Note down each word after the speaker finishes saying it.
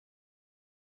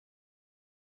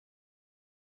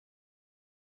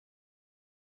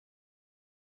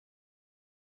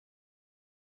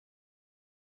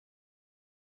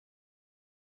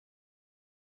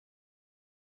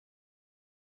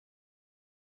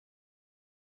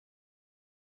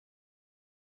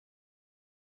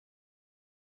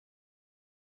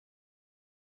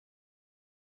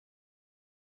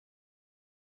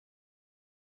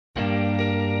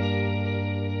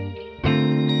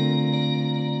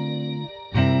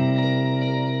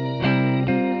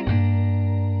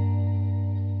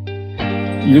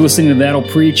You're listening to That'll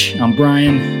Preach. I'm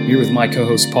Brian, here with my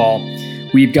co-host Paul.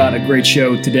 We've got a great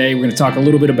show today. We're going to talk a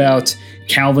little bit about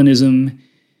Calvinism,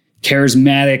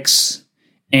 charismatics,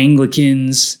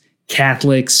 Anglicans,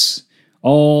 Catholics,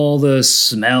 all the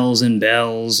smells and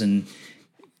bells and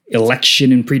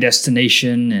election and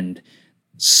predestination and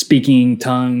speaking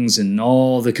tongues and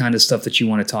all the kind of stuff that you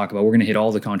want to talk about. We're going to hit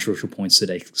all the controversial points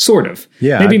today, sort of.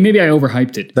 Yeah. Maybe I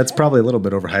overhyped it. That's probably a little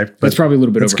bit overhyped. That's probably a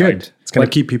little bit overhyped. Good. It's going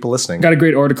to keep people listening. Got a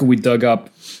great article we dug up,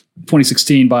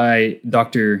 2016 by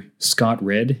Dr. Scott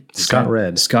Redd. Scott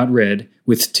Redd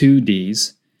with two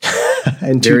D's.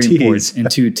 And Very two T's. important.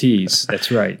 And two T's. That's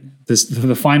right.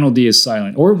 The final D is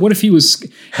silent. Or what if he was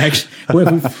actually?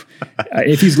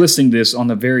 If he's listening to this, on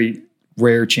the very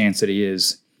rare chance that he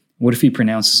is, what if he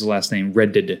pronounces the last name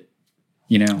Redded?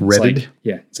 You know, Redded?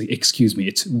 It's like, excuse me,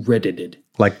 it's Redded.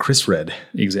 Like Chris Redd.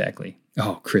 Exactly.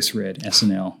 Oh, Chris Redd,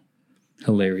 SNL,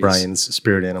 hilarious. Brian's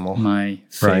spirit animal. My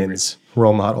favorite. Brian's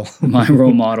role model. My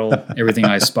role model. Everything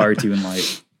I aspire to in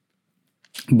life.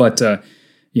 But we're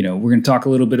going to talk a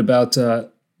little bit about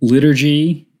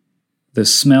liturgy, the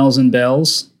smells and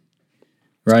bells.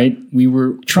 Right? We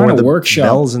were trying to workshop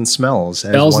bells and smells,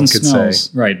 as bells one and could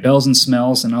smells. say. Right, bells and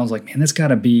smells. And I was like, man, that's got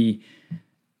to be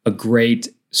a great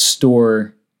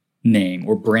store name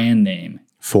or brand name.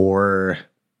 For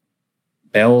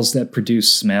bells that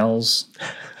produce smells.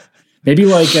 Maybe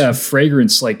like a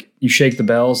fragrance, like you shake the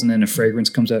bells and then a fragrance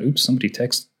comes out. Oops, somebody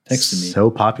texted me. So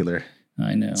popular.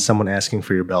 I know. Someone asking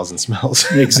for your bells and smells.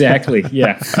 Exactly,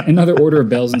 yeah. Another order of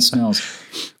bells and smells.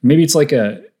 Maybe it's like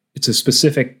it's a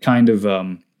specific kind of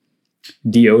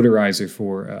deodorizer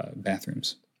for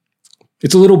bathrooms.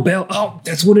 It's a little bell. Oh,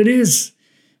 that's what it is.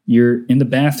 You're in the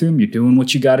bathroom. You're doing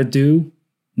what you got to do.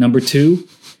 Number 2,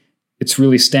 it's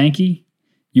really stanky.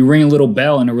 You ring a little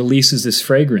bell and it releases this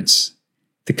fragrance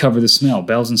to cover the smell.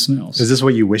 Bells and smells. Is this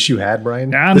what you wish you had,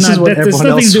 Brian? This has nothing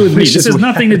to do with me. This has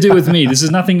nothing to do with me. This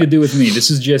has nothing to do with me.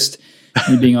 This is just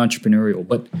me being entrepreneurial,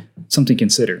 but something to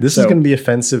consider. This is going to be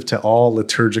offensive to all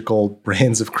liturgical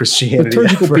brands of Christianity.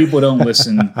 Liturgical people don't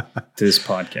listen to this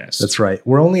podcast. That's right.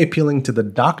 We're only appealing to the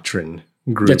doctrine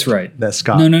group. That's right. That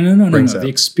Scott No. brings up. The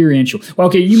experiential. Well,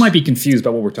 okay, you might be confused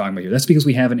about what we're talking about here. That's because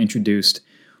we haven't introduced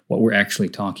what we're actually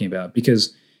talking about.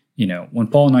 Because, when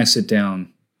Paul and I sit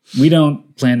down, we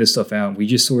don't plan this stuff out. We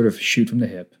just sort of shoot from the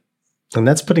hip. And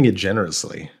that's putting it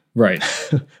generously. Right.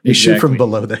 We shoot from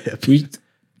below the hip.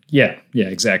 Yeah,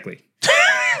 exactly.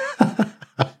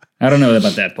 I don't know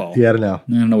about that, Paul. Yeah, I don't know.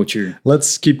 I don't know what you're...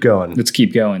 Let's keep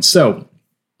going. So,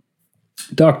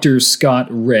 Dr. Scott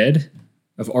Redd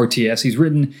of RTS, he's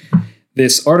written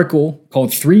this article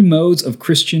called 3 Modes of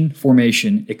Christian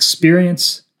Formation: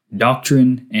 Experience,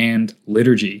 Doctrine, and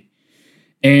Liturgy.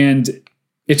 And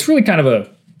it's really kind of a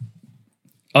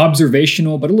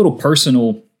observational, but a little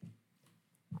personal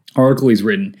article he's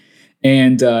written.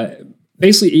 And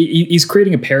basically, he's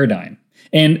creating a paradigm.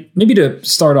 And maybe to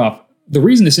start off, the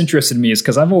reason this interested me is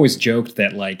because I've always joked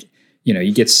that,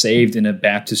 you get saved in a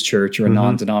Baptist church or a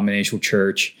non-denominational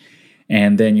church,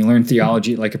 and then you learn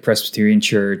theology at like a Presbyterian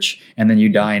church, and then you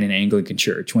die in an Anglican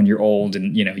church when you're old,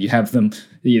 and you have them.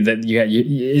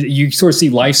 You sort of see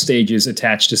life stages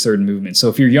attached to certain movements. So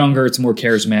if you're younger, it's more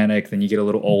charismatic. Then you get a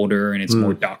little older, and it's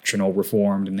more doctrinal,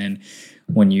 reformed. And then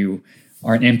when you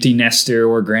are an empty nester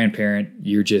or a grandparent,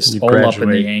 you're just all up in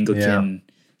the Anglican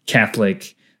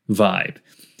Catholic vibe.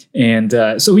 And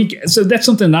so that's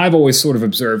something that I've always sort of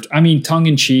observed. I mean, tongue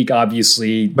in cheek,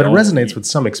 obviously, but it resonates with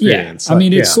some experience. Yeah, I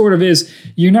mean, it sort of is.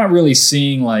 You're not really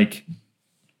seeing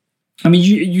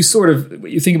you sort of,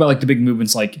 you think about like the big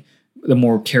movements, like the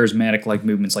more charismatic like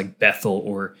movements, like Bethel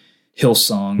or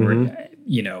Hillsong, or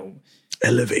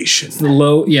Elevation.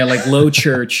 Low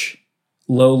church,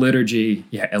 low liturgy.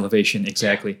 Yeah, Elevation,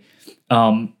 exactly.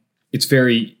 It's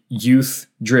very youth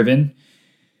driven.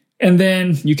 And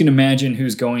then you can imagine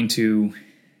who's going to,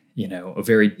 a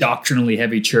very doctrinally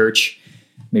heavy church,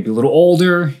 maybe a little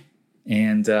older,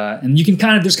 and you can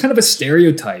there's kind of a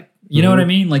stereotype. You know what I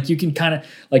mean? Like you can kind of,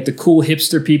 like the cool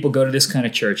hipster people go to this kind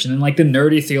of church, and then like the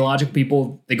nerdy theological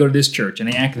people, they go to this church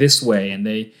and they act this way, and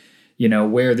they,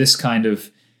 wear this kind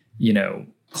of,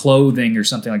 clothing or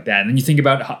something like that. And then you think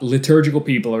about how liturgical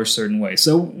people are a certain way.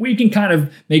 So we can kind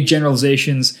of make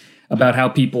generalizations about how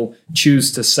people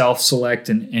choose to self-select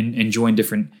and join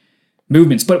different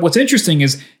movements. But what's interesting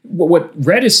is what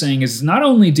Redd is saying is not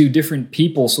only do different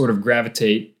people sort of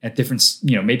gravitate at different,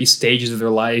 maybe stages of their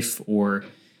life or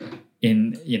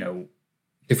in,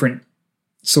 different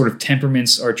sort of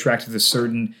temperaments are attracted to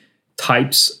certain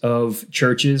types of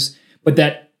churches, but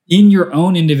that in your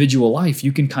own individual life,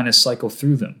 you can kind of cycle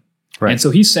through them. Right. And so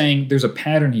he's saying there's a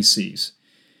pattern he sees.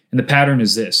 And the pattern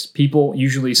is this. People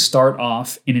usually start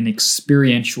off in an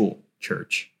experiential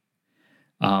church.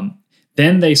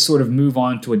 Then they sort of move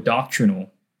on to a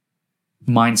doctrinal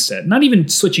mindset. Not even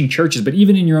switching churches, but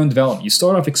even in your own development. You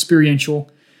start off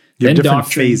experiential, then different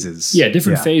doctrine. phases. Yeah,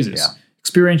 different phases. Yeah.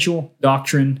 Experiential,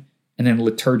 doctrine, and then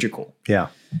liturgical. Yeah.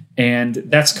 And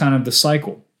that's kind of the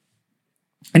cycle.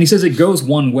 And he says it goes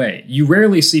one way. You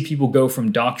rarely see people go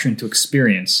from doctrine to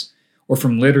experience, or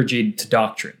from liturgy to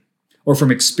doctrine, or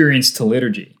from experience to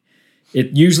liturgy.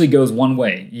 It usually goes one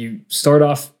way. You start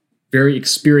off very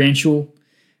experiential,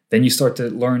 then you start to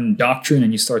learn doctrine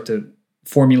and you start to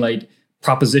formulate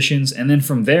propositions, and then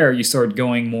from there you start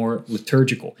going more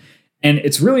liturgical. And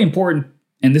it's really important,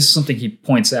 and this is something he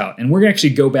points out, and we're going to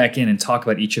actually go back in and talk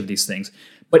about each of these things.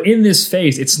 But in this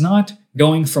phase, it's not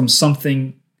going from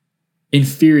something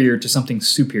inferior to something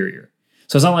superior.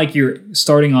 So it's not like you're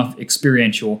starting off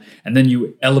experiential and then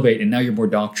you elevate and now you're more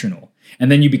doctrinal.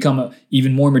 And then you become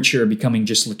even more mature, becoming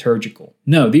just liturgical.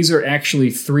 No, these are actually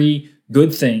three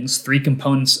good things, three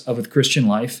components of a Christian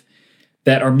life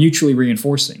that are mutually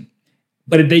reinforcing.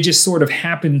 But they just sort of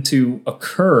happen to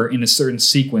occur in a certain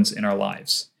sequence in our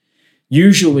lives.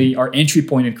 Usually, our entry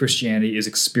point in Christianity is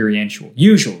experiential.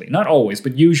 Usually, not always,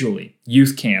 but usually,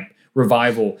 youth camp,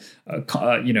 revival, a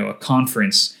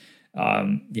conference, a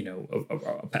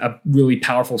really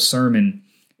powerful sermon,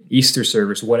 Easter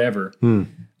service, whatever.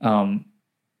 And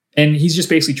he's just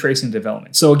basically tracing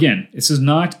development. So again, this is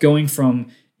not going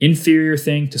from inferior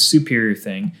thing to superior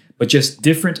thing, but just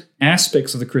different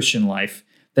aspects of the Christian life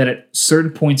that at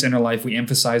certain points in our life we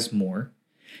emphasize more.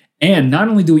 And not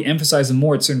only do we emphasize them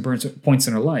more at certain points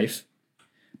in our life,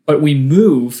 but we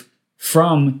move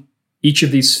from each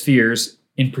of these spheres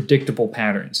in predictable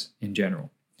patterns in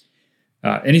general.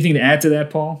 Anything to add to that,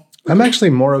 Paul? I'm actually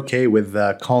more okay with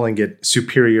calling it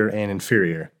superior and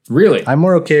inferior. Really? I'm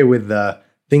more okay with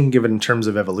thinking of it in terms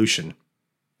of evolution.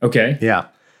 Okay. Yeah.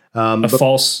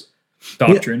 False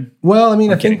doctrine. Yeah, well, I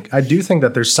mean, kidding. I do think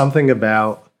that there's something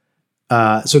about,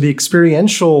 so the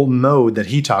experiential mode that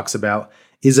he talks about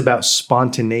is about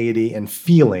spontaneity and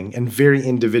feeling and very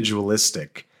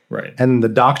individualistic. Right. And the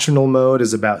doctrinal mode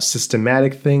is about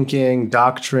systematic thinking,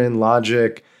 doctrine,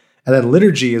 logic, and then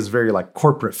liturgy is very like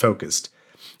corporate focused.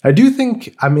 I do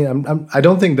think, I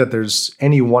don't think that there's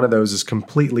any one of those is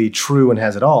completely true and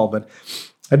has it all, but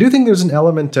I do think there's an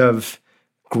element of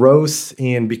growth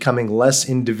in becoming less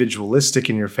individualistic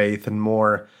in your faith and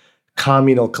more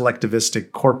communal,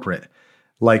 collectivistic, corporate.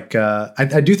 Like,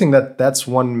 I do think that that's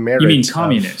one merit. You mean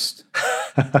communist?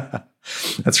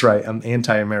 That's right. I'm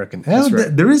anti-American. That's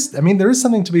right. There is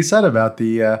something to be said about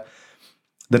the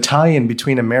tie-in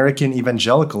between American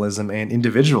evangelicalism and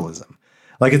individualism.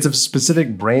 Like, it's a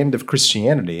specific brand of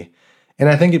Christianity, and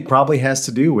I think it probably has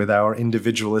to do with our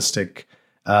individualistic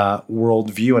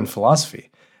worldview and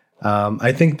philosophy.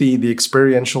 I think the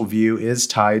experiential view is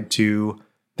tied to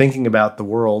thinking about the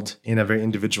world in a very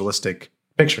individualistic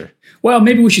picture. Well,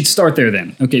 maybe we should start there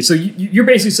then. Okay, so you're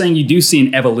basically saying you do see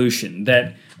an evolution,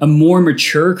 that a more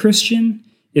mature Christian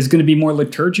is going to be more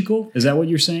liturgical? Is that what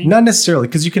you're saying? Not necessarily,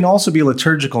 because you can also be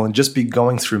liturgical and just be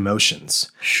going through motions.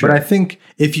 Sure. But I think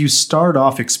if you start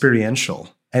off experiential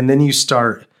and then you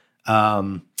start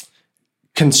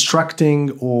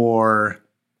constructing or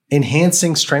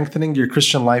enhancing, strengthening your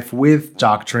Christian life with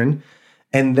doctrine,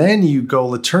 and then you go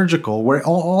liturgical, where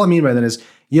all I mean by that is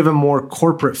you have a more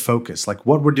corporate focus. Like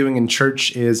what we're doing in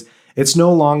church is it's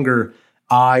no longer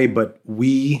I, but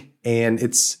we, and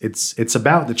it's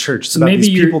about the church. It's about these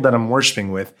people that I'm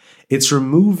worshiping with. It's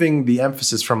removing the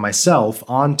emphasis from myself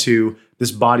onto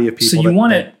this body of people. So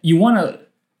you want to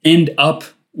end up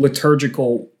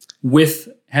liturgical with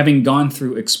having gone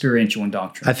through experiential and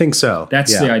doctrine. I think so.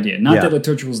 That's the idea. Not that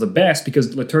liturgical is the best,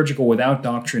 because liturgical without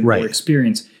doctrine or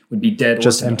experience would be dead.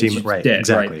 Just empty. Right. Dead,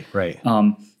 exactly. Right.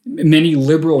 Many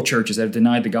liberal churches that have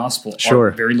denied the gospel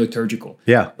are very liturgical.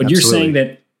 Yeah. But you're saying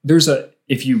that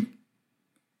if you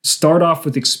start off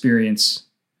with experience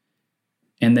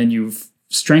and then you've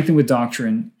strengthened with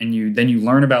doctrine and then you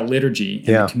learn about liturgy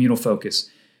and the communal focus,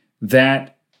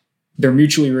 that they're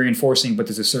mutually reinforcing, but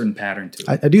there's a certain pattern to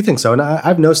it. I do think so. And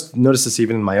I've noticed this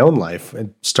even in my own life.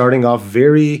 Starting off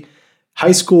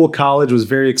high school, college was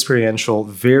very experiential,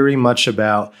 very much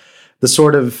about the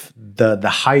sort of the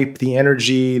hype, the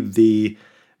energy,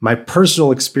 my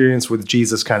personal experience with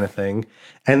Jesus kind of thing.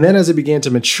 And then as I began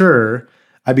to mature,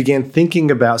 I began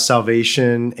thinking about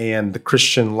salvation and the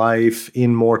Christian life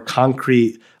in more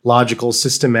concrete, logical,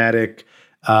 systematic,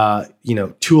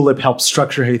 Tulip helps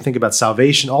structure how you think about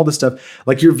salvation, all this stuff.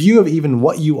 Like your view of even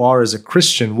what you are as a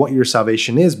Christian, what your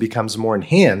salvation is, becomes more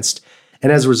enhanced.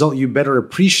 And as a result, you better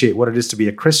appreciate what it is to be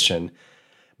a Christian.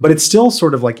 but it's still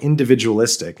sort of like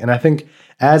individualistic. And I think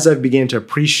as I've began to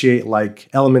appreciate like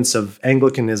elements of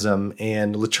Anglicanism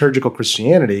and liturgical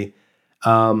Christianity,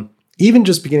 even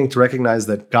just beginning to recognize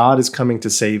that God is coming to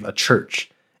save a church.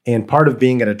 And part of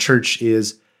being at a church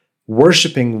is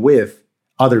worshiping with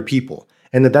other people,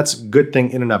 and that's a good thing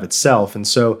in and of itself. And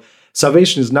so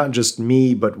salvation is not just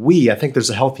me, but we. I think there's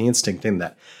a healthy instinct in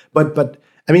that. But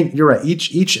I mean, you're right.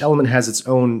 Each element has its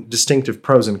own distinctive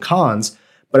pros and cons.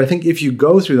 But I think if you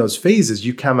go through those phases,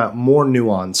 you come out more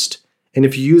nuanced. And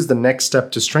if you use the next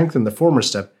step to strengthen the former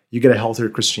step, you get a healthier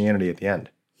Christianity at the end.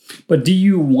 But do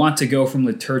you want to go from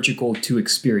liturgical to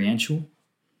experiential?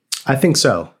 I think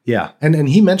so, yeah. And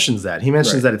he mentions that. He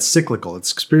mentions that it's cyclical.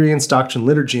 It's experience, doctrine,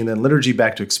 liturgy, and then liturgy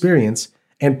back to experience.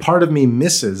 And part of me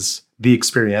misses the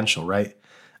experiential, right?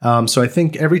 So I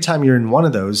think every time you're in one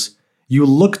of those, you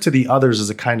look to the others as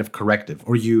a kind of corrective,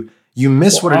 or you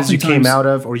miss what it is you came out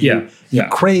of, or you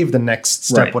crave the next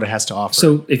step, what it has to offer.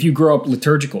 So if you grow up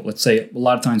liturgical, let's say a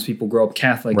lot of times people grow up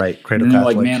Catholic, right? Cradle and they're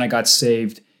Catholic. Like, man, I got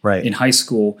saved in high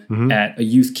school at a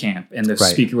youth camp, and the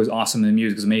speaker was awesome, and the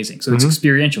music was amazing. So it's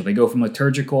experiential. They go from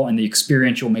liturgical, and the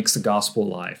experiential makes the gospel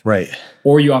alive. Right.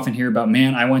 Or you often hear about,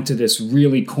 man, I went to this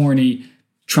really corny,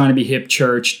 trying to be hip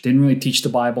church, didn't really teach the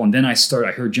Bible, and then I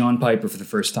heard John Piper for the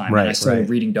first time, and I started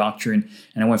reading doctrine,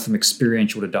 and I went from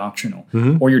experiential to doctrinal.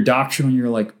 Or you're doctrinal, and you're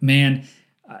like, man,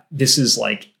 this is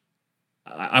like,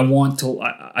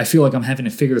 I feel like I'm having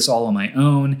to figure this all on my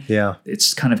own. Yeah.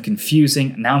 It's kind of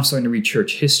confusing. Now I'm starting to read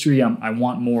church history. I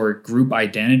want more group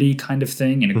identity kind of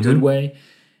thing in a good way.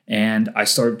 And I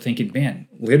started thinking, man,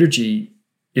 liturgy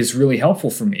is really helpful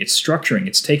for me. It's structuring.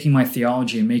 It's taking my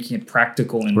theology and making it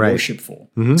practical and worshipful.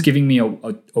 It's giving me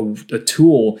a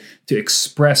tool to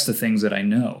express the things that I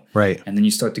know. Right. And then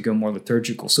you start to go more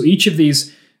liturgical. So each of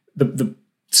these, the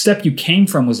step you came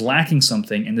from was lacking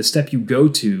something, and the step you go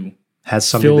to has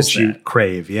something that you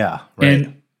crave. Yeah. Right.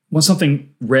 And what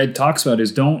something Red talks about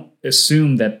is, don't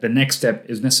assume that the next step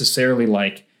is necessarily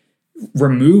like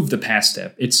remove the past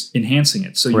step. It's enhancing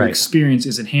it. So your experience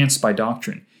is enhanced by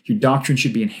doctrine. Your doctrine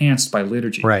should be enhanced by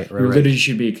liturgy. Your liturgy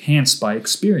should be enhanced by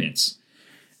experience.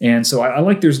 And so I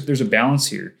like there's a balance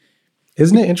here.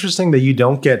 Isn't it interesting that you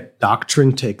don't get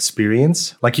doctrine to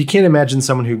experience? Like, you can't imagine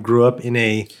someone who grew up in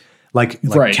a like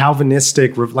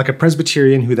Calvinistic, like a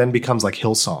Presbyterian who then becomes like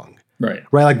Hillsong. Right.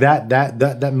 Like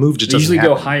that move just doesn't usually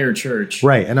happen. Go higher church.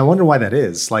 Right. And I wonder why that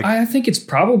is. Like, I think it's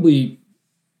probably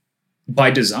by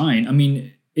design. I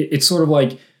mean, it's sort of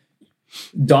like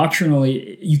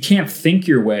doctrinally, you can't think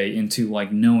your way into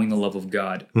like knowing the love of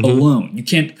God alone. You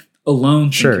can't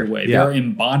alone think your way. There are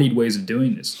embodied ways of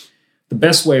doing this. The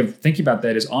best way of thinking about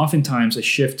that is oftentimes a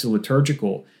shift to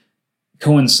liturgical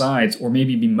coincides or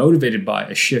maybe be motivated by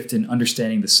a shift in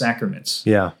understanding the sacraments.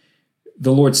 Yeah.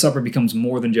 The Lord's Supper becomes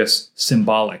more than just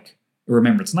symbolic.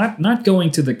 Remember, it's not going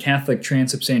to the Catholic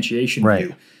transubstantiation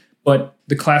view, but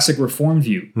the classic Reformed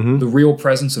view, the real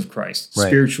presence of Christ,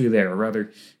 spiritually there. Or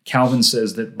rather, Calvin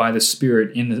says that by the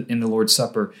Spirit in the Lord's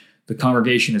Supper, the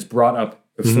congregation is brought up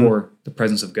before the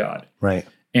presence of God. Right.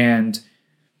 And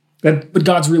but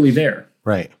God's really there.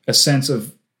 Right. A sense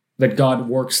of that God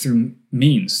works through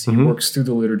means. He works through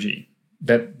the liturgy.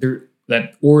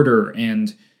 That order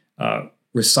and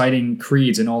reciting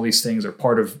creeds and all these things are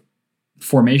part of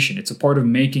formation. It's a part of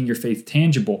making your faith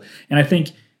tangible. And I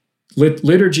think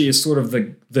liturgy is sort of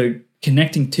the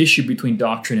connecting tissue between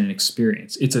doctrine and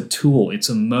experience. It's a tool. It's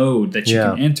a mode that you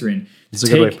can enter in. That's a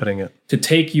good way of putting it. To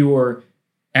take your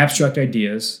abstract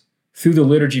ideas through the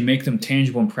liturgy, make them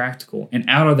tangible and practical. And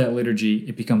out of that liturgy,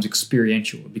 it becomes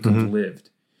experiential. It becomes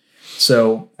lived.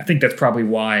 So I think that's probably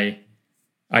why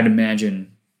I'd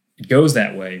imagine it goes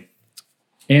that way.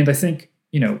 And I think,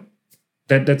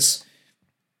 that's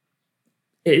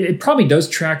it probably does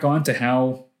track on to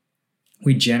how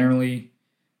we generally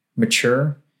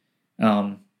mature.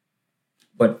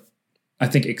 But I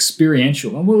think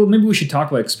experiential, well, maybe we should talk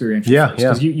about experiential first,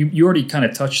 because you already kind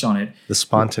of touched on it. The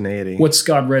spontaneity. What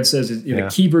Scott Red says is the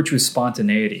key virtue is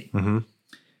spontaneity,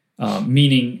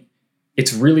 meaning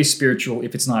it's really spiritual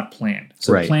if it's not planned.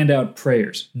 So planned out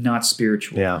prayers, not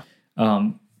spiritual. Yeah.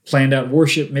 Planned out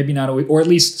worship, maybe not always, or at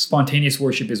least spontaneous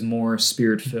worship is more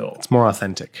spirit-filled. It's more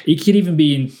authentic. It could even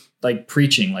be in like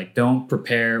preaching, like don't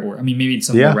prepare, or maybe in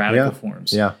some more radical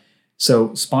forms. Yeah.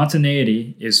 So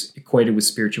spontaneity is equated with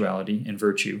spirituality and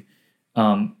virtue.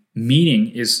 Meaning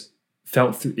is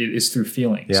felt through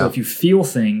feeling. Yeah. So if you feel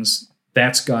things,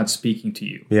 that's God speaking to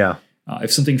you. Yeah.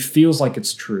 If something feels like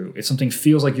it's true, if something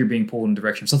feels like you're being pulled in a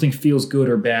direction, if something feels good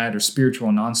or bad or spiritual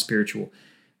or non-spiritual,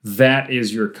 that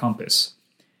is your compass.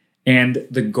 And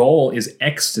the goal is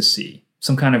ecstasy.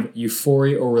 some kind of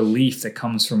euphoria or relief that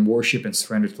comes from worship and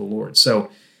surrender to the Lord.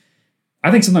 So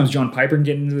I think sometimes John Piper can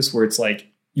get into this where it's like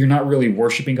you're not really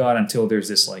worshiping God until there's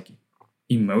this like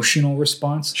emotional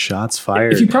response. Shots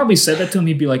fired. If you probably said that to him,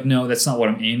 he'd be like, no, that's not what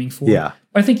I'm aiming for. Yeah.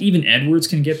 I think even Edwards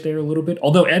can get there a little bit.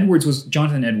 Although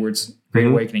Jonathan Edwards, Great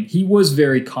Awakening, he was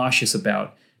very cautious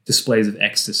about displays of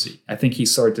ecstasy. I think he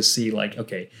started to see like,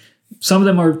 okay, some of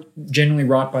them are genuinely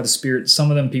wrought by the Spirit. Some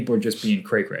of them people are just being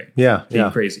cray-cray.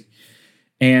 Being crazy.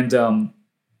 And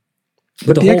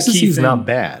but the ecstasy is not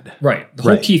bad. Right. The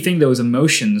whole key thing, though, is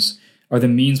emotions are the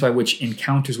means by which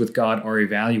encounters with God are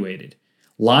evaluated.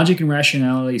 Logic and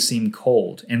rationality seem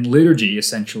cold, and liturgy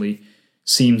essentially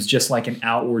seems just like an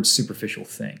outward, superficial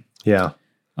thing. Yeah.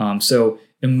 So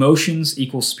emotions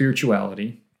equals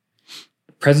spirituality.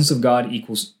 Presence of God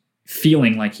equals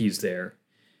feeling like he's there.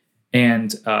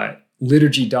 And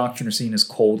liturgy, doctrine are seen as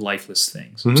cold, lifeless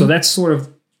things. So that's sort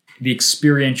of the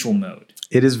experiential mode.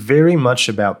 It is very much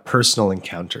about personal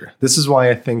encounter. This is why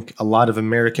I think a lot of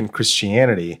American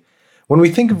Christianity, when we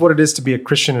think of what it is to be a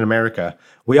Christian in America,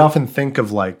 we often think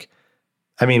of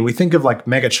we think of like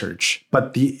megachurch,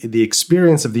 but the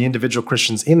experience of the individual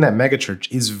Christians in that megachurch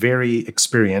is very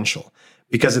experiential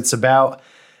because it's about,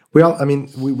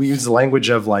 we use the language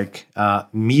of like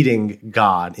meeting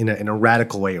God in a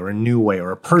radical way or a new way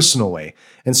or a personal way.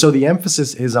 And so the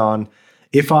emphasis is on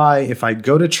if I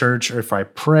go to church or if I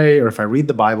pray or if I read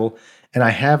the Bible and I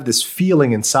have this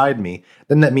feeling inside me,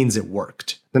 then that means it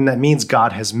worked. Then that means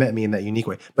God has met me in that unique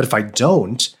way. But if I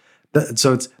don't,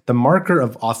 so it's the marker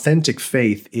of authentic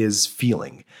faith is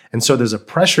feeling. And so there's a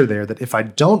pressure there that if I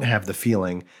don't have the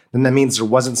feeling, then that means there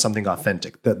wasn't something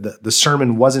authentic. The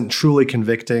sermon wasn't truly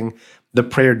convicting. The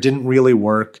prayer didn't really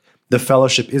work. The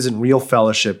fellowship isn't real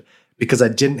fellowship because I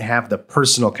didn't have the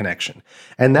personal connection.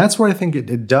 And that's where I think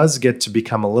it does get to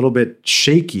become a little bit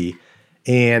shaky.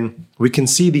 And we can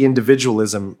see the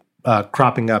individualism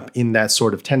cropping up in that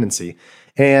sort of tendency.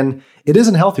 And it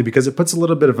isn't healthy because it puts a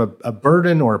little bit of a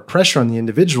burden or a pressure on the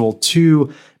individual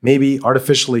to maybe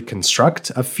artificially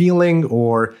construct a feeling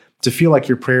or to feel like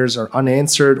your prayers are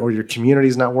unanswered or your community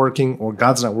is not working or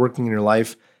God's not working in your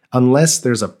life unless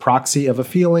there's a proxy of a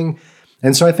feeling.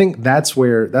 And so I think that's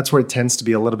where it tends to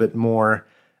be a little bit more.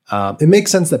 It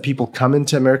makes sense that people come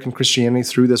into American Christianity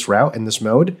through this route and this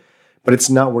mode, but it's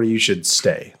not where you should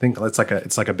stay. I think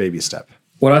it's like a baby step.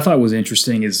 What I thought was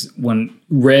interesting is when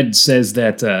Red says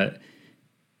that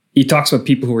he talks about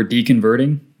people who are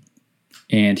deconverting,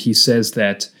 and he says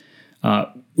that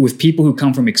with people who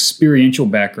come from experiential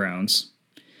backgrounds,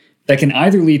 that can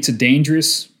either lead to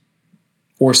dangerous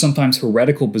or sometimes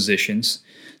heretical positions.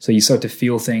 So you start to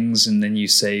feel things and then you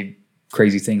say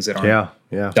crazy things that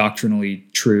aren't doctrinally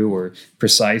true or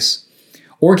precise.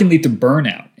 Or it can lead to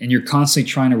burnout and you're constantly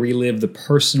trying to relive the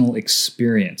personal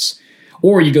experience.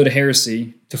 Or you go to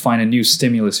heresy to find a new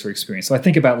stimulus for experience. So I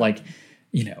think about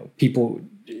people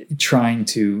trying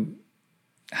to,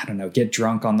 get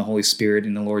drunk on the Holy Spirit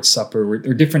in the Lord's Supper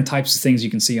or different types of things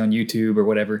you can see on YouTube or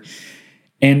whatever.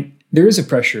 And there is a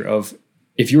pressure of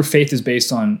if your faith is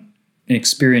based on an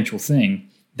experiential thing,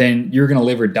 then you're going to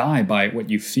live or die by what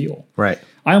you feel. Right.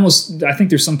 I think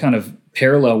there's some kind of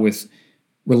parallel with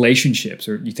relationships,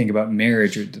 or you think about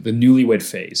marriage or the newlywed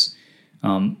phase.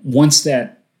 Once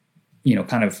that,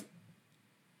 kind of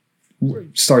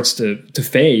starts to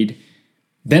fade,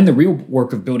 then the real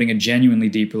work of building a genuinely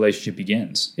deep relationship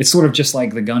begins. It's sort of just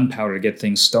like the gunpowder to get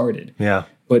things started. Yeah.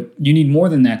 But you need more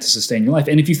than that to sustain your life.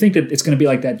 And if you think that it's going to be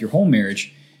like that your whole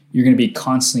marriage, you're going to be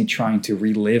constantly trying to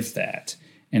relive that.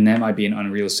 And that might be an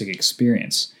unrealistic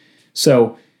experience.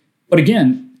 So, but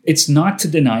again, it's not to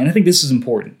deny, and I think this is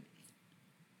important.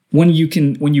 When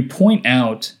you point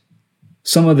out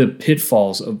some of the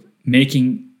pitfalls of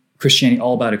making Christianity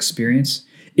all about experience,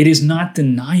 it is not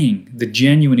denying the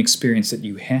genuine experience that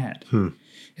you had,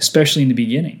 especially in the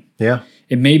beginning. Yeah.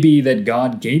 It may be that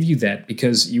God gave you that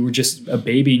because you were just a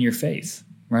baby in your faith,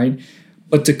 right?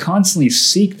 But to constantly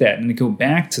seek that and to go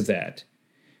back to that,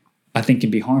 I think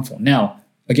can be harmful. Now,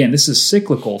 again, this is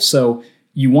cyclical, so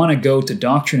you want to go to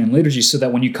doctrine and liturgy so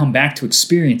that when you come back to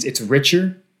experience, it's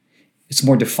richer, it's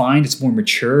more defined, it's more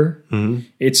mature,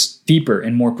 it's deeper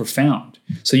and more profound.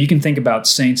 So you can think about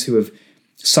saints who have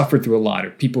suffered through a lot, or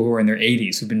people who are in their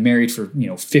 80s, who've been married for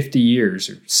 50 years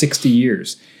or 60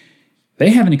 years.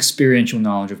 They have an experiential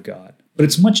knowledge of God, but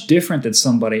it's much different than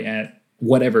somebody at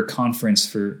whatever conference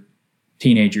for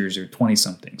teenagers or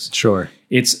 20-somethings. Sure.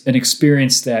 It's an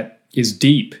experience that is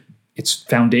deep. It's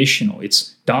foundational.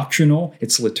 It's doctrinal.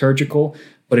 It's liturgical,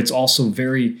 but it's also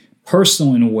very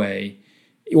personal in a way.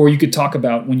 Or you could talk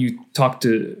about when you talk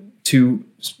to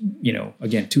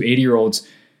 80-year-olds,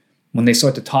 when they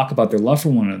start to talk about their love for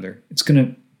one another, it's going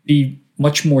to be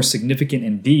much more significant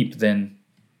and deep than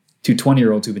two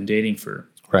 20-year-olds who've been dating for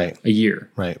right. a year.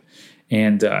 Right.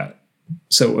 And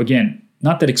so again,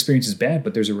 not that experience is bad,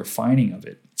 but there's a refining of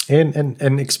it.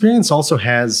 And experience also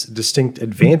has distinct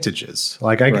advantages.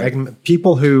 Like Right.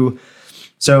 people who,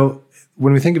 so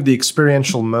when we think of the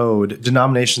experiential mode,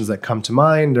 denominations that come to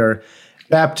mind are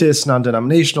Baptist,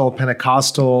 non-denominational,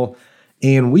 Pentecostal,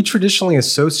 and we traditionally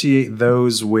associate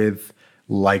those with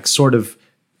like sort of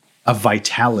a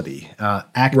vitality,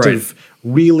 active,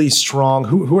 really strong.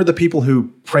 Who are the people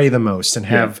who pray the most and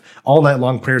have all night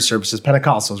long prayer services?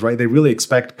 Pentecostals, right? They really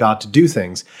expect God to do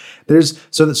things.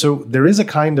 So there is a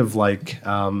kind of like,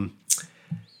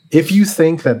 if you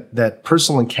think that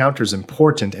personal encounter is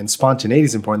important and spontaneity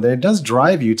is important, then it does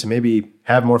drive you to maybe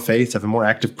have more faith, have a more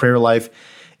active prayer life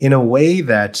in a way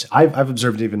that I've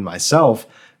observed even myself.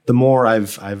 The more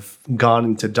I've gone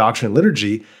into doctrine and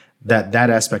liturgy, that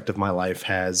aspect of my life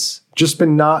has just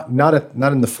been not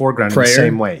in the foreground Prayer? in the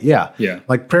same way. Yeah. Yeah.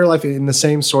 Like prayer life in the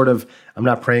same sort of, I'm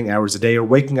not praying hours a day or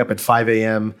waking up at 5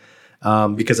 a.m.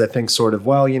 Because I think sort of,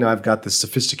 well, I've got this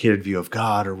sophisticated view of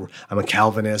God, or I'm a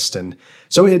Calvinist. And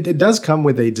so it does come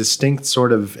with a distinct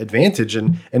sort of advantage.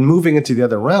 And moving into the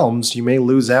other realms, you may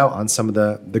lose out on some of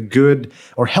the good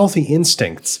or healthy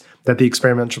instincts that the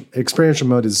experiential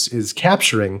mode is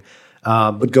capturing,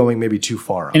 but going maybe too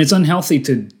far on. And it's unhealthy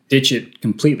to ditch it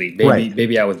completely,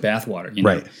 baby out with bathwater.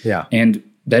 Right, yeah. And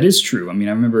that is true. I mean,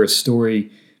 I remember a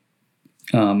story,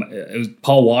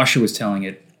 Paul Washer was telling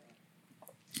it,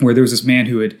 where there was this man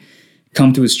who had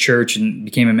come to his church and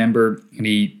became a member, and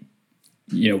he,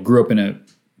 grew up in a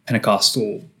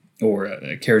Pentecostal or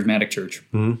a charismatic church.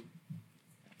 Mm-hmm.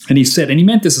 And he said, and he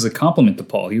meant this as a compliment to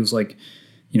Paul. He was like,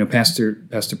 Pastor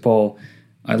Paul,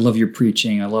 I love your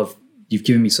preaching. You've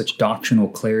given me such doctrinal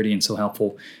clarity and so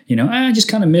helpful. I just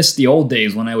kind of miss the old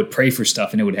days when I would pray for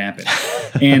stuff and it would happen.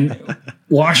 And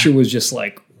Washer was just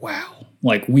like, wow,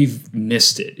 like we've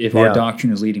missed it if our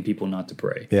doctrine is leading people not to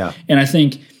pray. Yeah. And I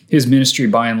think his ministry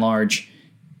by and large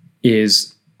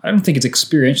is, I don't think it's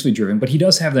experientially driven, but he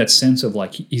does have that sense of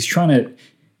like,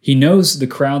 he knows the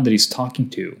crowd that he's talking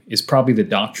to is probably the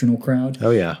doctrinal crowd.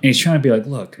 Oh yeah. And he's trying to be like,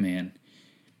 look, man,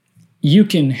 you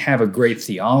can have a great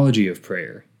theology of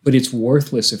prayer, but it's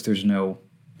worthless if there's no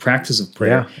practice of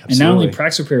prayer. Yeah, and not only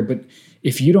practice of prayer, but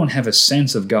if you don't have a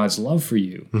sense of God's love for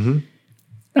you,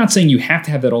 not saying you have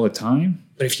to have that all the time,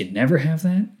 but if you never have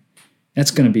that,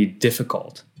 that's going to be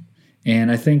difficult.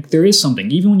 And I think there is something,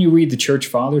 even when you read the church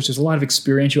fathers, there's a lot of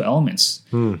experiential elements.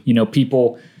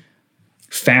 People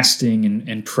fasting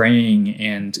and praying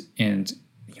and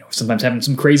sometimes having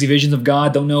some crazy visions of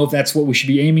God. Don't know if that's what we should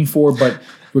be aiming for, but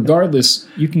regardless,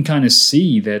 you can kind of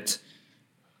see that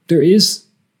there is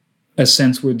a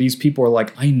sense where these people are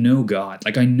like, I know God.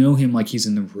 Like, I know him like he's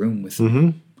in the room with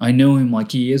me. I know him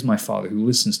like he is my Father who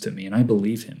listens to me, and I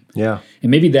believe him. Yeah. And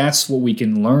maybe that's what we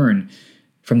can learn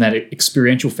from that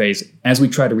experiential phase as we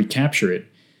try to recapture it,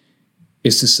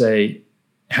 is to say,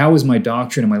 how is my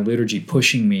doctrine and my liturgy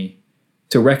pushing me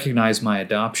to recognize my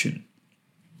adoption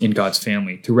in God's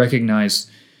family, to recognize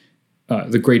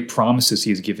the great promises he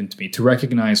has given to me, to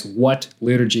recognize what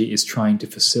liturgy is trying to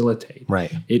facilitate.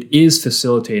 Right. It is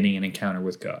facilitating an encounter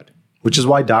with God. Which is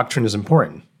why doctrine is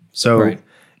important. So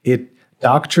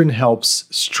doctrine helps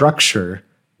structure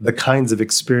the kinds of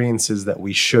experiences that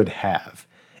we should have.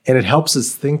 And it helps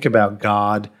us think about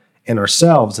God and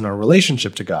ourselves and our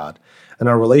relationship to God and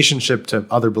our relationship to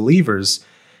other believers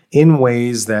in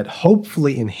ways that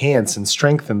hopefully enhance and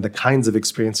strengthen the kinds of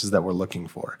experiences that we're looking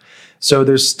for. So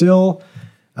there's still,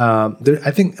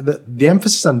 I think the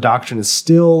emphasis on doctrine is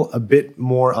still a bit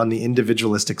more on the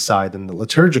individualistic side than the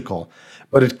liturgical,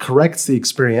 but it corrects the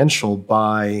experiential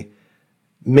by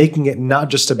making it not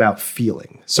just about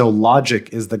feeling. So logic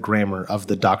is the grammar of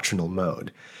the doctrinal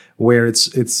mode, where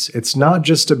it's not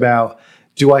just about,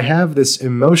 do I have this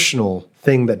emotional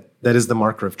thing that is the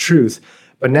marker of truth,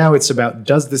 but now it's about,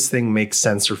 does this thing make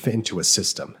sense or fit into a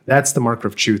system? That's the marker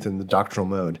of truth in the doctrinal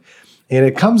mode. And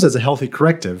it comes as a healthy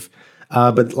corrective,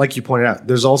 but like you pointed out,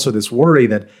 there's also this worry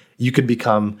that you could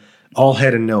become all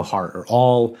head and no heart, or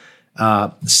all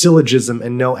syllogism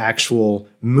and no actual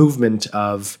movement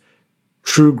of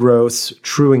true growth,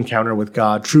 true encounter with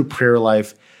God, true prayer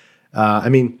life. I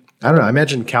don't know. I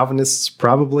imagine Calvinists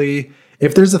probably,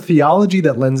 if there's a theology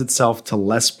that lends itself to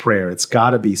less prayer, it's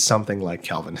got to be something like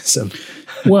Calvinism.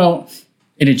 Well,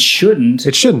 and it shouldn't.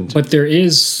 It shouldn't. But there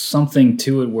is something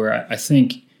to it where I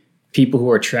think people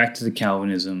who are attracted to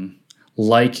Calvinism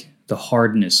like the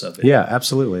hardness of it. Yeah,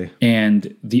 absolutely.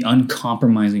 And the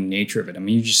uncompromising nature of it. I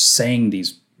mean, you're just saying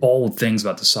these bold things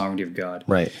about the sovereignty of God.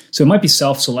 Right. So it might be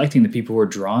self-selecting. The people who are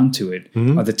drawn to it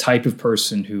are the type of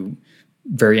person who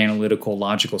very analytical,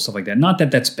 logical, stuff like that. Not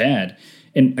that that's bad.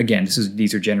 And again,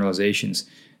 these are generalizations.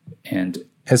 And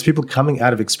as people coming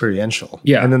out of experiential,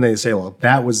 Yeah. and then they say, "Well,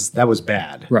 that was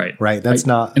bad." Right. That's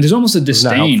not. And there's almost a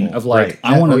disdain helpful. of like, Right.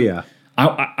 I want to. Oh, yeah.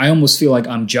 I almost feel like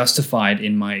I'm justified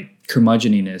in my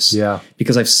curmudgeoniness. Yeah.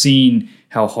 Because I've seen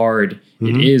how hard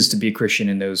it is to be a Christian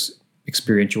in those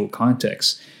experiential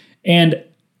contexts. And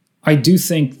I do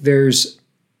think there's,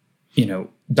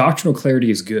 doctrinal clarity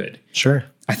is good. Sure.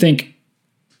 I think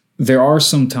there are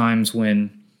some times when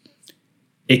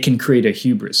it can create a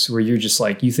hubris where you're just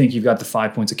like, you think you've got the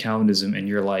 5 points of Calvinism and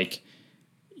you're like,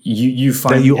 you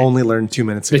find That you only learned 2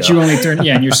 minutes ago. that you only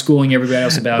and you're schooling everybody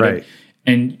else about Right. it.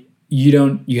 And you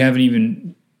don't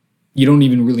even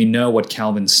really know what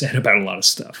Calvin said about a lot of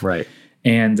stuff. Right.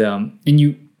 And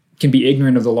you can be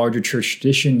ignorant of the larger church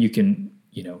tradition. You can,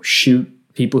 shoot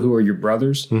people who are your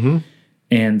brothers. Mm-hmm.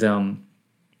 And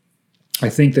I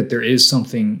think that there is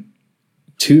something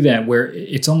to that where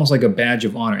it's almost like a badge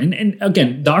of honor. And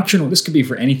again, doctrinal, this could be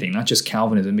for anything, not just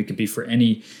Calvinism. It could be for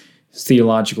any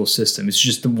theological system. It's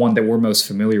just the one that we're most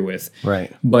familiar with.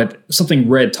 Right. But something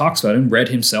Red talks about, and Red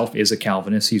himself is a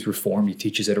Calvinist. He's Reformed. He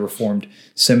teaches at a Reformed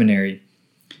seminary.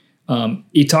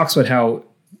 He talks about how,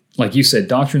 like you said,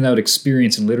 doctrine without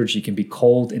experience and liturgy can be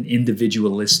cold and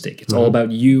individualistic. It's all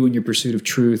about you and your pursuit of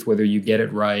truth, whether you get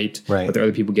it right, whether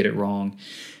other people get it wrong.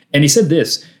 And he said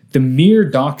this, the mere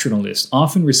doctrinalist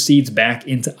often recedes back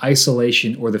into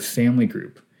isolation or the family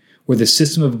group, where the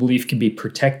system of belief can be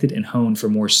protected and honed for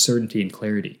more certainty and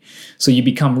clarity. So you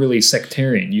become really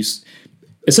sectarian.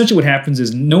 Essentially what happens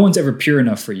is no one's ever pure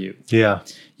enough for you. Yeah.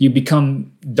 You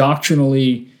become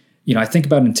doctrinally, I think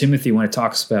about in Timothy when it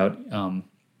talks about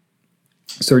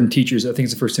certain teachers, I think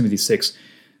it's in 1 Timothy 6,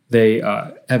 they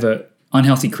have an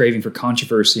unhealthy craving for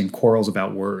controversy and quarrels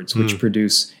about words, which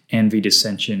produce envy,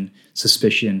 dissension,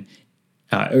 suspicion,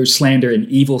 or slander and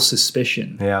evil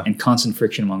suspicion and constant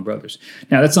friction among brothers.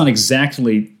 Now, that's not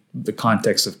exactly the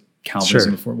context of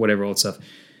Calvinism or whatever old stuff.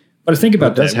 But I think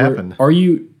about that. Does happen. Are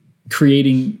you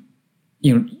creating,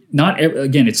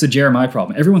 again, it's the Jeremiah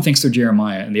problem. Everyone thinks they're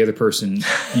Jeremiah and the other person,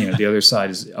 the other side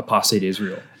is apostate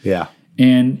Israel. Yeah.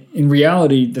 And in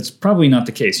reality, that's probably not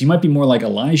the case. You might be more like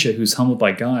Elijah, who's humbled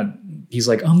by God. He's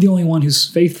like, I'm the only one who's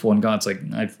faithful. And God's like,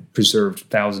 I've preserved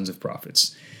thousands of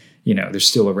prophets. There's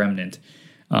still a remnant.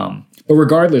 But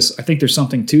regardless, I think there's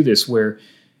something to this where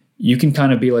you can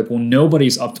kind of be like, well,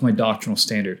 nobody's up to my doctrinal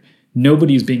standard.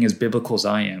 Nobody's being as biblical as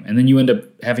I am. And then you end up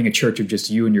having a church of just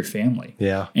you and your family.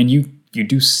 Yeah. And you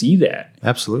do see that.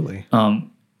 Absolutely.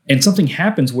 And something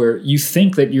happens where you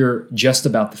think that you're just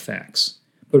about the facts.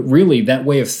 But really, that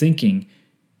way of thinking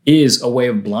is a way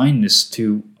of blindness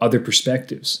to other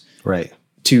perspectives. Right.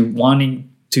 To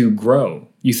wanting to grow.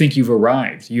 You think you've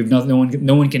arrived. You have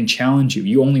no one can challenge you.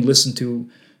 You only listen to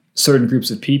certain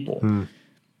groups of people.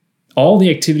 All the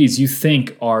activities you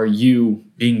think are you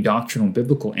being doctrinal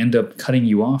biblical end up cutting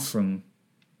you off from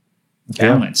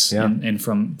balance and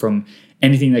from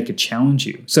anything that could challenge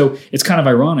you. So it's kind of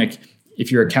ironic.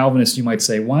 If you're a Calvinist, you might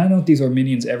say, why don't these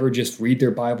Arminians ever just read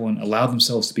their Bible and allow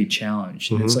themselves to be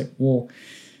challenged? And it's like, well,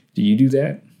 do you do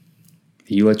that?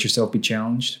 Do you let yourself be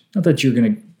challenged? Not that you're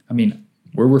going to,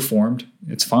 we're Reformed.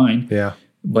 It's fine. Yeah.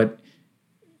 But,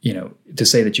 to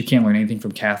say that you can't learn anything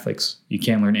from Catholics, you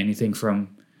can't learn anything from,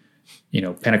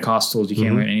 Pentecostals, you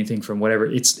can't learn anything from whatever.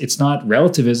 It's not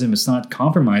relativism. It's not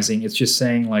compromising. It's just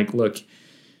saying like, look,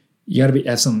 you got to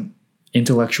have some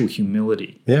intellectual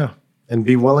humility. Yeah. And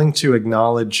be willing to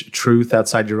acknowledge truth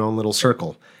outside your own little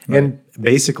circle. Right. And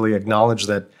basically acknowledge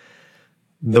that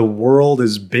the world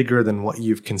is bigger than what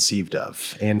you've conceived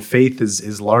of. And faith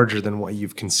is larger than what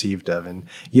you've conceived of. And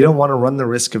you don't want to run the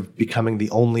risk of becoming the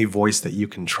only voice that you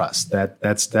can trust.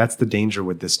 That's the danger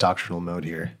with this doctrinal mode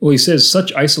here. Well, he says,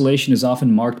 such isolation is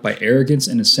often marked by arrogance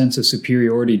and a sense of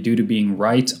superiority due to being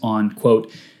right on, quote,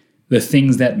 the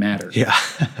things that matter. Yeah.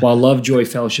 While love, joy,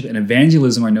 fellowship, and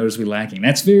evangelism are noticeably lacking.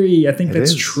 I think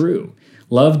that's true.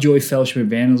 Love, joy, fellowship,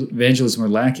 and evangelism are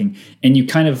lacking. And you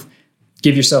kind of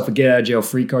give yourself a get out of jail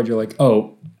free card. You're like,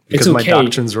 oh, because it's okay. My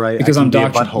doctrine's right. Because I'm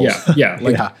doctrinal.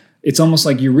 Yeah. It's almost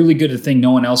like you're really good at a thing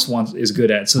no one else is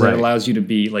good at. So that allows you to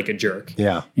be like a jerk.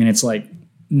 Yeah. And it's like,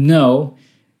 no,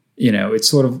 it's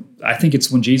sort of, I think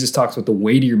it's when Jesus talks about the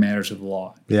weightier matters of the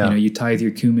law. Yeah. You tithe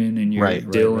your cumin and your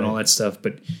dill and all that stuff,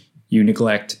 but you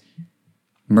neglect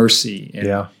mercy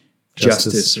and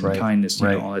justice and right, kindness,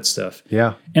 right. all that stuff.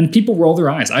 Yeah. And people roll their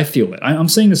eyes. I feel it. I'm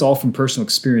saying this all from personal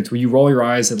experience, where you roll your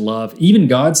eyes at love, even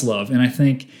God's love. And I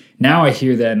think now I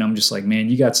hear that and I'm just like, man,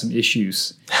 you got some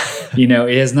issues. It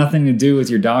has nothing to do with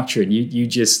your doctrine.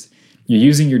 You're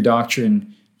using your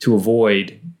doctrine to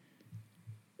avoid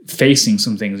facing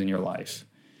some things in your life.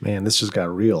 Man, this just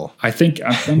got real. I think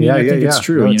it's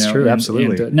true. No, it's true.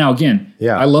 Absolutely. And, now, again,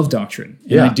 I love doctrine.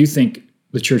 And I do think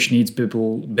the church needs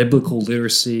biblical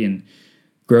literacy and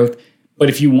growth. But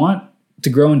if you want to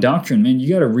grow in doctrine, man, you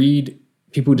got to read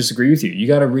people who disagree with you. You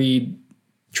got to read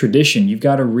tradition. You've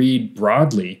got to read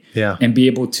broadly and be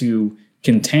able to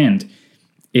contend.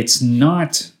 It's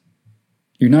not,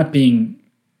 you're not being,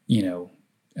 you're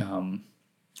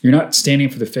not standing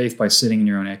for the faith by sitting in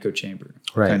your own echo chamber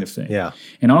kind of thing. Yeah.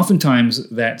 And oftentimes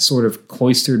that sort of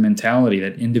cloistered mentality,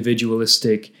 that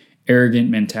individualistic, arrogant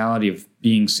mentality of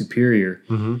being superior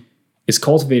is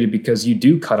cultivated because you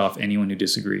do cut off anyone who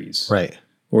disagrees. Right.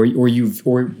 Or you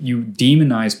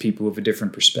demonize people with a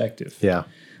different perspective. Yeah.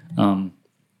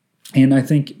 And I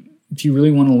think if you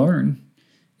really want to learn,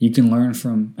 you can learn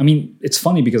from, it's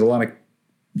funny because a lot of,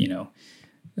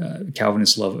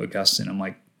 Calvinists love Augustine. I'm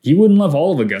like, you wouldn't love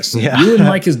all of Augustine. Yeah. You wouldn't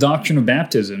like his doctrine of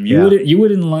baptism. You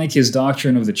wouldn't like his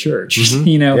doctrine of the church,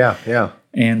 Yeah.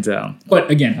 And, but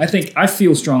again, I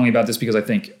feel strongly about this because I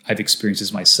think I've experienced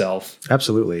this myself.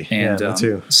 Absolutely. And me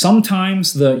too.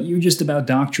 Sometimes you're just about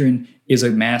doctrine is a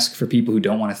mask for people who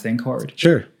don't want to think hard.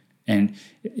 Sure. And,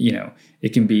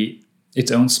 it can be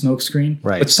its own smokescreen.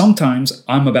 Right. But sometimes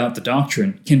I'm about the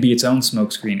doctrine can be its own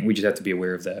smokescreen. And we just have to be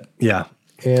aware of that. Yeah.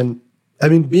 And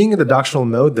being in the doctrinal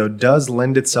mode, though, does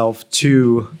lend itself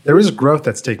to, there is growth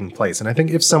that's taking place. And I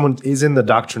think if someone is in the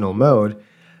doctrinal mode,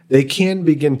 they can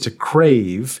begin to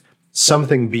crave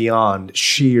something beyond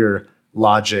sheer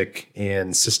logic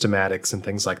and systematics and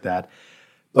things like that.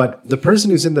 But the person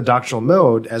who's in the doctrinal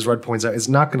mode, as Rudd points out, is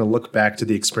not going to look back to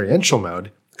the experiential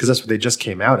mode because that's what they just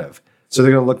came out of. So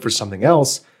they're going to look for something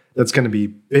else that's going to be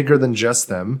bigger than just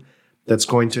them, that's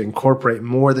going to incorporate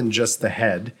more than just the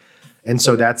head. And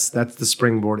so that's the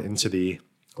springboard into the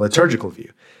liturgical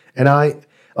view. And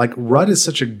Rudd is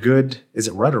such a good, is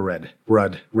it Rudd or Red?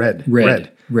 Rudd.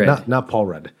 Red. Not Paul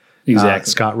Rudd.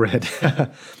 Exactly. Scott Red.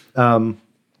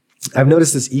 I've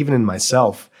noticed this even in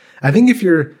myself. I think if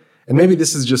you're, and maybe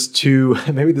this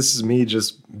is me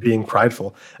just being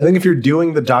prideful. I think if you're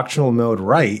doing the doctrinal mode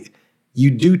right,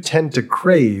 you do tend to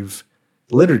crave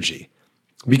liturgy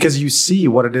because you see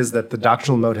what it is that the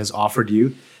doctrinal mode has offered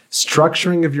you.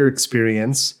 Structuring of your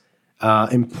experience,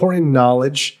 important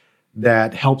knowledge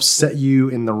that helps set you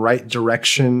in the right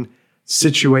direction,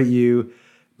 situate you,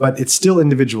 but it's still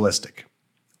individualistic.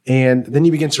 And then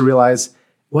you begin to realize,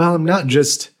 well, I'm not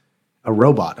just a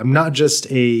robot. I'm not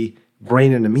just a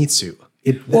brain in a meat suit.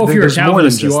 If you're a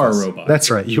Calvinist, you are a robot.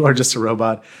 That's right. You are just a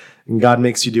robot, and God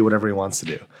makes you do whatever he wants to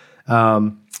do.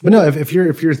 But no, if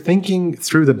you're thinking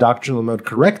through the doctrinal mode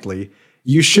correctly,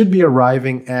 you should be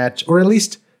arriving at, or at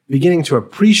least beginning to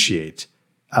appreciate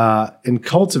and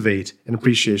cultivate an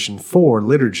appreciation for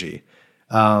liturgy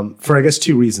for, I guess,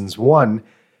 two reasons. One,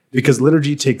 because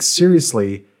liturgy takes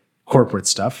seriously corporate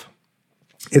stuff.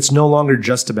 It's no longer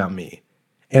just about me.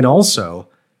 And also,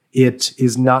 it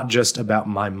is not just about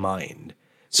my mind.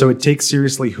 So it takes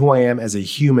seriously who I am as a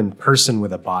human person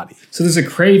with a body. So there's a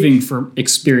craving for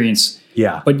experience.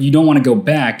 Yeah. But you don't want to go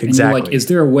back. And exactly. you're like, is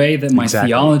there a way that my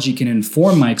theology can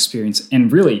inform my experience?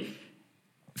 And really,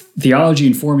 theology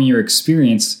informing your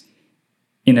experience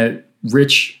in a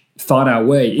rich, thought-out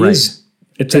way is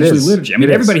essentially liturgy.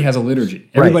 Everybody has a liturgy.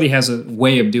 Everybody has a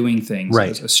way of doing things,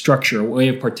 a structure, a way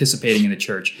of participating in the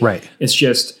church. Right. It's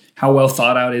just how well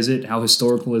thought out is it? How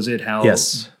historical is it? How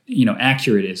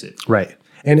accurate is it? Right.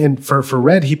 And for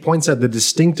Red, he points out the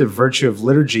distinctive virtue of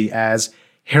liturgy as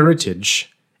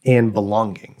heritage and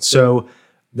belonging. So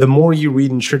the more you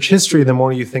read in church history, the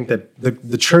more you think that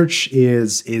the church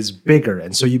is bigger.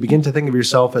 And so you begin to think of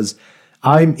yourself as,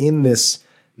 I'm in this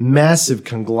massive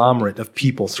conglomerate of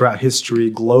people throughout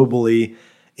history, globally,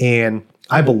 and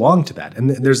I belong to that. And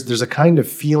there's a kind of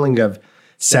feeling of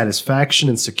satisfaction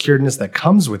and secureness that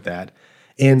comes with that.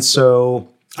 And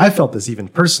so I felt this even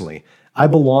personally. I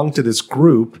belong to this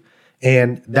group,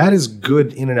 and that is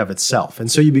good in and of itself. And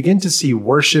so you begin to see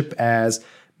worship as,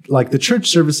 like, the church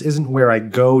service isn't where I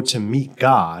go to meet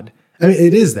God. I mean,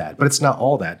 it is that, but it's not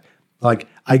all that. Like,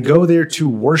 I go there to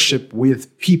worship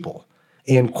with people,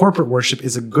 and corporate worship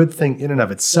is a good thing in and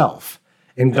of itself.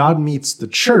 And God meets the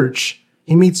church.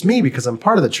 He meets me because I'm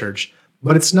part of the church,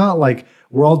 but it's not like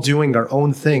we're all doing our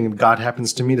own thing and God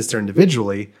happens to meet us there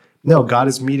individually. No, God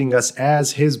is meeting us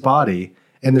as his body,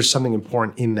 and there's something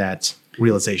important in that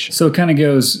realization. So it kind of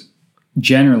goes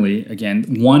generally, again,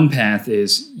 one path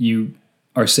is you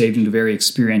are saved into a very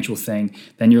experiential thing.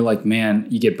 Then you're like, man,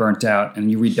 you get burnt out,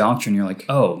 and you read doctrine. You're like,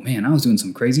 oh man, I was doing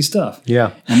some crazy stuff.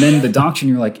 Yeah. And then the doctrine,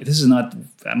 you're like, this is not,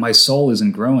 my soul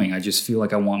isn't growing. I just feel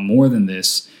like I want more than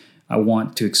this. I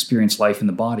want to experience life in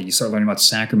the body. You start learning about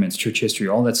sacraments, church history,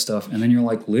 all that stuff. And then you're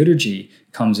like, liturgy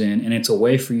comes in, and it's a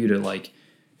way for you to like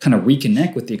kind of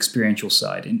reconnect with the experiential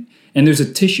side. And there's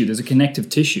a tissue, there's a connective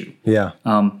tissue. Yeah.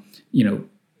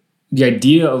 The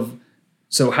idea of,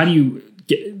 so how do you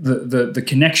get the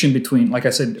connection between, like I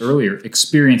said earlier,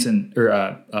 experience and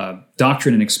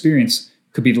doctrine and experience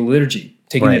could be the liturgy,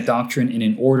 taking that doctrine in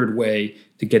an ordered way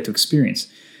to get to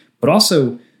experience. But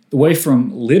also the way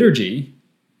from liturgy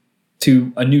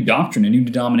to a new doctrine, a new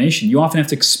denomination, you often have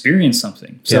to experience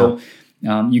something. So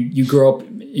you grow up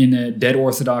in a dead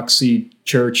orthodoxy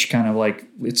church, kind of like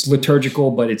it's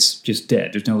liturgical, but it's just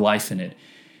dead. There's no life in it.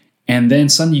 And then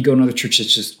suddenly you go to another church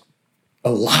that's just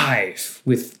alive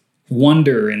with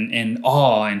wonder and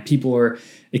awe, and people are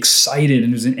excited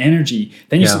and there's an energy.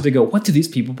 Then you start to go, what do these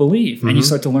people believe? And you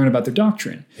start to learn about their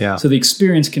doctrine. Yeah. So the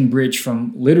experience can bridge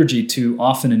from liturgy to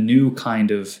often a new kind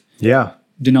of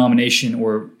denomination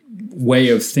or way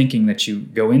of thinking that you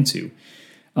go into.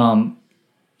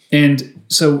 And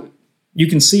so you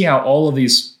can see how all of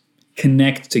these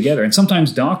connect together. And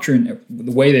sometimes doctrine,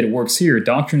 the way that it works here,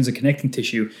 doctrine is a connecting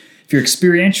tissue. If you're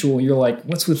experiential, you're like,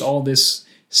 what's with all this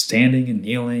standing and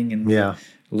kneeling and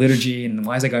liturgy, and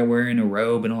why is that guy wearing a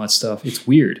robe and all that stuff? It's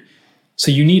weird. So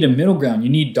you need a middle ground. You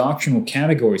need doctrinal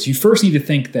categories. You first need to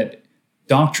think that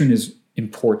doctrine is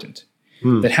important,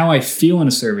 that how I feel in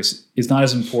a service is not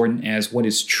as important as what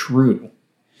is true.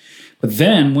 But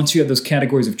then once you have those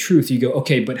categories of truth, you go,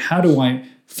 okay, but how do I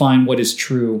find what is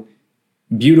true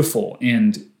beautiful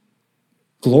and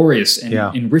glorious and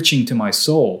enriching to my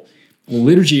soul? Well,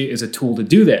 liturgy is a tool to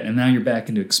do that. And now you're back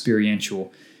into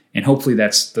experiential. And hopefully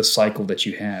that's the cycle that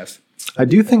you have. I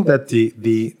do think that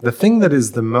the thing that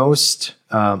is the most,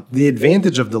 the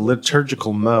advantage of the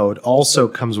liturgical mode also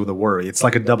comes with a worry. It's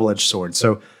like a double-edged sword.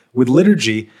 So with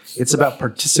liturgy, it's about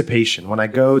participation. When I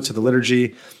go to the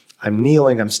liturgy, I'm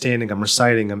kneeling, I'm standing, I'm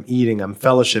reciting, I'm eating, I'm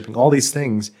fellowshipping, all these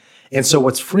things. And so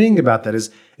what's freeing about that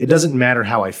is it doesn't matter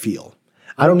how I feel.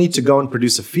 I don't need to go and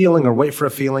produce a feeling or wait for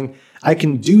a feeling. I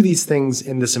can do these things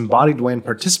in this embodied way and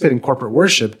participate in corporate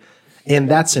worship, and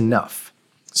that's enough.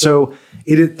 So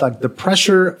it is like the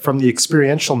pressure from the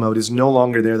experiential mode is no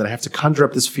longer there, that I have to conjure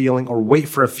up this feeling or wait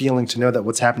for a feeling to know that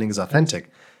what's happening is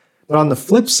authentic. But on the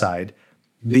flip side,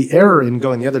 the error in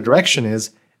going the other direction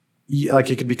is like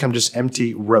it could become just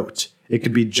empty rote. It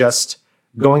could be just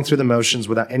going through the motions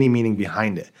without any meaning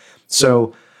behind it.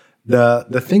 So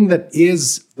the thing that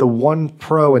is the one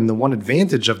pro and the one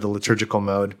advantage of the liturgical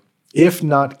mode, if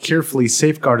not carefully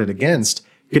safeguarded against,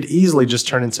 could easily just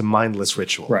turn into mindless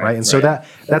ritual, right? And so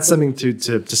that's something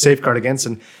to safeguard against.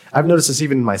 And I've noticed this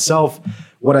even in myself.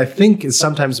 What I think is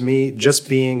sometimes me just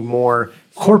being more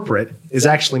corporate is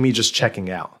actually me just checking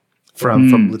out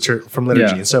from liturgy.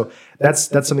 Yeah. And so that's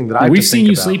something that we've seen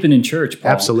you sleeping in church,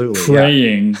 Paul. Absolutely,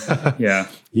 praying. Yeah.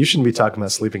 You shouldn't be talking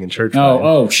about sleeping in church.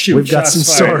 Oh, shoot. We've got some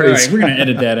stories. All right, we're going to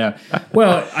edit that out.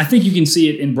 Well, I think you can see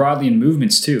it in broadly in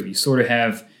movements too. You sort of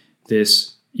have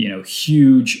this,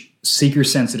 huge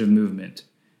seeker-sensitive movement,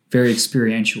 very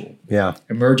experiential,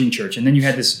 emerging church. And then you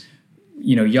had this,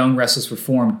 young, restless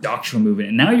reform doctrinal movement.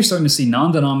 And now you're starting to see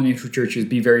non-denominational churches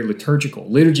be very liturgical.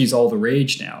 Liturgy is all the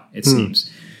rage now, it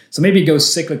seems. So maybe it goes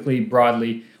cyclically,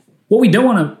 broadly. What we don't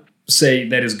want to say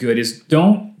that is good is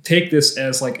don't take this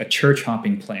as like a church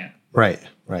hopping plan. Right.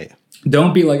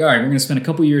 Don't be like, all right, we're going to spend a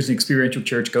couple years in experiential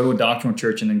church, go to a doctrinal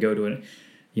church, and then go to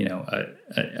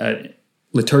a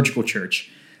liturgical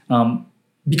church.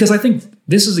 Because I think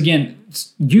this is, again,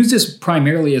 use this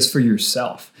primarily as for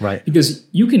yourself. Right. Because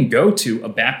you can go to a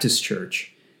Baptist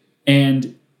church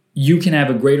and you can have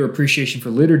a greater appreciation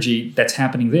for liturgy that's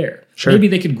happening there. Sure. Maybe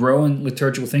they could grow in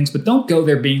liturgical things, but don't go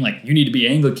there being like, you need to be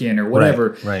Anglican or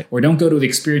whatever. Right. Or don't go to the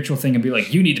experiential thing and be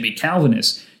like, you need to be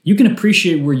Calvinist. You can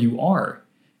appreciate where you are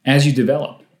as you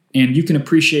develop. And you can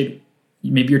appreciate,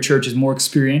 maybe your church is more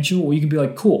experiential, or you can be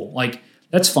like, cool, like,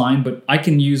 that's fine, but I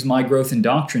can use my growth in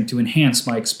doctrine to enhance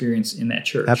my experience in that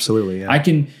church. Absolutely, yeah. I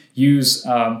can use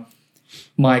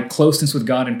my closeness with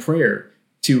God in prayer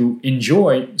to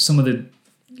enjoy some of the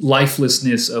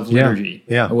lifelessness of liturgy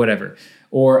or whatever.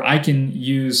 Or I can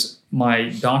use my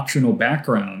doctrinal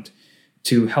background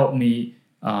to help me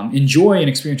enjoy an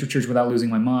experiential church without losing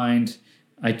my mind.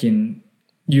 I can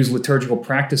use liturgical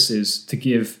practices to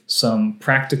give some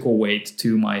practical weight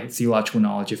to my theological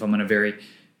knowledge if I'm in a very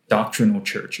doctrinal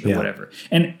church or whatever.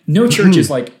 And no church is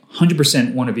like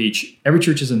 100% one of each. Every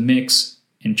church is a mix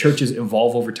and churches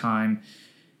evolve over time.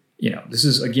 This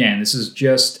is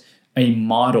just a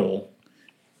model,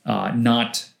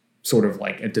 not sort of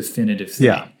like a definitive thing.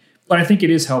 Yeah. But I think it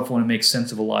is helpful and it makes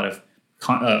sense of a lot of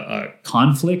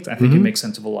conflict. I think it makes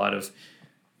sense of a lot of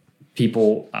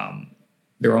people,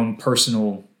 their own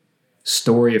personal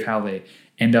story of how they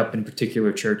end up in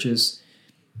particular churches.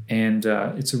 And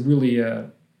it's a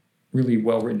really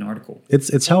well-written article.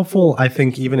 It's helpful, I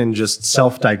think, even in just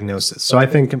self-diagnosis. So I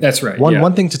think that's right.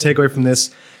 One thing to take away from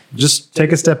this, just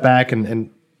take a step back and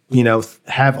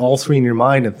have all three in your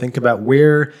mind and think about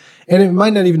where, and it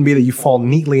might not even be that you fall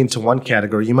neatly into one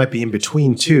category. You might be in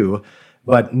between two,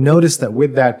 but notice that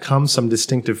with that comes some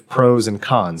distinctive pros and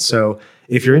cons. So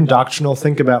if you're in doctrinal,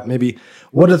 think about maybe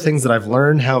what are the things that I've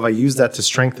learned? How have I used that to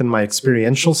strengthen my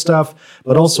experiential stuff?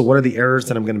 But also, what are the errors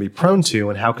that I'm going to be prone to,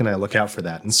 and how can I look out for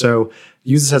that? And so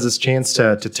use this as a chance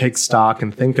to take stock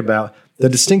and think about the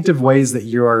distinctive ways that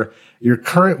your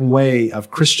current way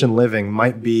of Christian living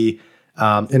might be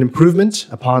an improvement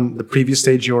upon the previous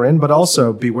stage you were in, but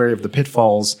also be wary of the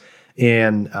pitfalls.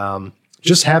 And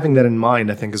just having that in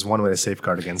mind, I think, is one way to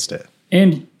safeguard against it.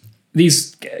 And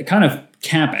these kind of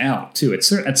cap out too.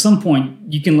 At some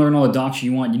point, you can learn all the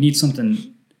doctrine you want. You need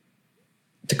something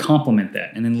to complement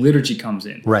that, and then liturgy comes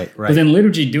in. Right. But then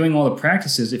liturgy, doing all the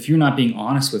practices, if you're not being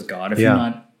honest with God, if you're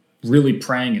not really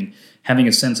praying and having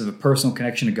a sense of a personal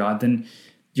connection to God, then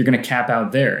you're going to cap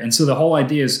out there. And so the whole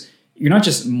idea is you're not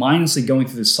just mindlessly going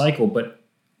through this cycle, but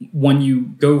when you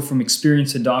go from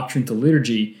experience to doctrine to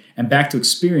liturgy and back to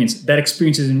experience, that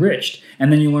experience is enriched.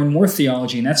 And then you learn more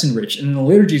theology, and that's enriched. And then the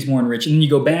liturgy is more enriched. And then you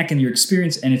go back and your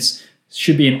experience, and it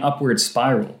should be an upward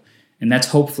spiral. And that's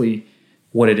hopefully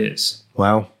what it is.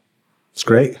 Wow. It's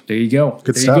great. There you go.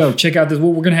 Good there stuff. You go. Check out this.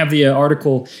 We're going to have the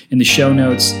article in the show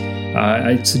notes.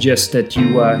 I suggest that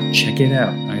you check it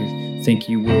out. I think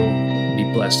you will be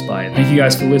blessed by it. Thank you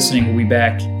guys for listening. We'll be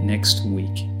back next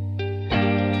week.